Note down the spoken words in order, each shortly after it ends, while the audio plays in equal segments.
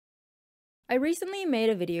I recently made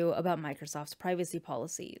a video about Microsoft's privacy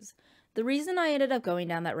policies. The reason I ended up going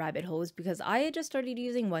down that rabbit hole is because I had just started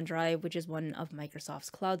using OneDrive, which is one of Microsoft's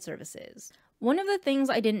cloud services. One of the things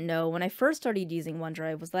I didn't know when I first started using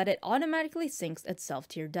OneDrive was that it automatically syncs itself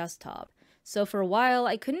to your desktop. So for a while,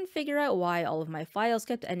 I couldn't figure out why all of my files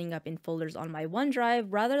kept ending up in folders on my OneDrive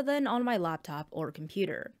rather than on my laptop or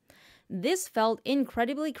computer. This felt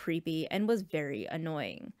incredibly creepy and was very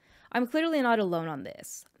annoying. I'm clearly not alone on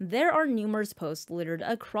this. There are numerous posts littered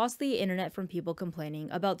across the internet from people complaining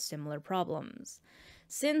about similar problems.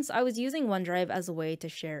 Since I was using OneDrive as a way to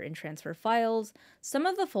share and transfer files, some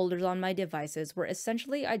of the folders on my devices were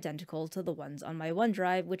essentially identical to the ones on my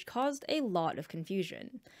OneDrive, which caused a lot of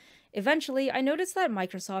confusion. Eventually, I noticed that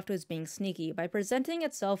Microsoft was being sneaky by presenting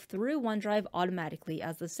itself through OneDrive automatically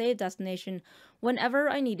as the save destination whenever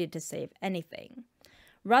I needed to save anything.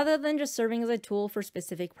 Rather than just serving as a tool for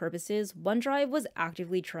specific purposes, OneDrive was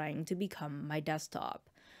actively trying to become my desktop.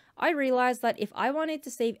 I realized that if I wanted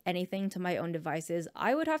to save anything to my own devices,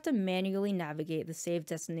 I would have to manually navigate the save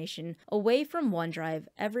destination away from OneDrive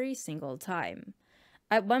every single time.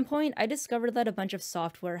 At one point, I discovered that a bunch of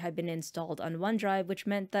software had been installed on OneDrive, which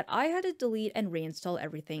meant that I had to delete and reinstall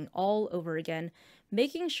everything all over again,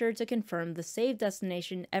 making sure to confirm the save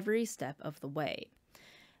destination every step of the way.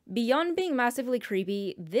 Beyond being massively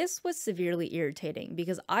creepy, this was severely irritating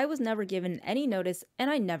because I was never given any notice and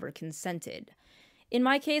I never consented. In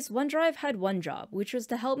my case, OneDrive had one job, which was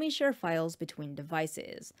to help me share files between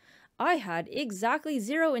devices. I had exactly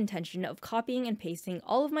zero intention of copying and pasting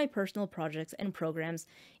all of my personal projects and programs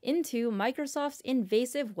into Microsoft's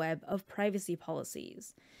invasive web of privacy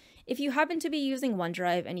policies. If you happen to be using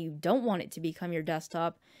OneDrive and you don't want it to become your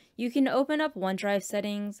desktop, you can open up OneDrive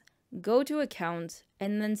settings, go to Account,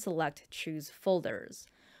 and then select Choose Folders.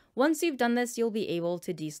 Once you've done this, you'll be able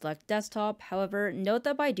to deselect Desktop. However, note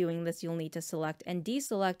that by doing this, you'll need to select and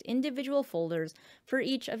deselect individual folders for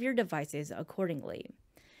each of your devices accordingly.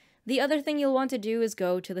 The other thing you'll want to do is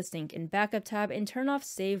go to the Sync and Backup tab and turn off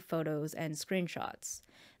Save Photos and Screenshots.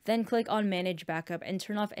 Then click on Manage Backup and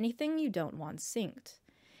turn off anything you don't want synced.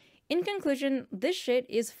 In conclusion, this shit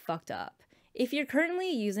is fucked up. If you're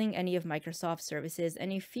currently using any of Microsoft's services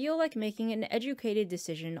and you feel like making an educated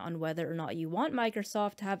decision on whether or not you want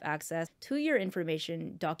Microsoft to have access to your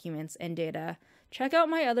information, documents, and data, check out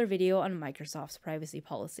my other video on Microsoft's privacy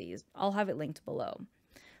policies. I'll have it linked below.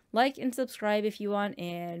 Like and subscribe if you want,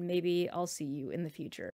 and maybe I'll see you in the future.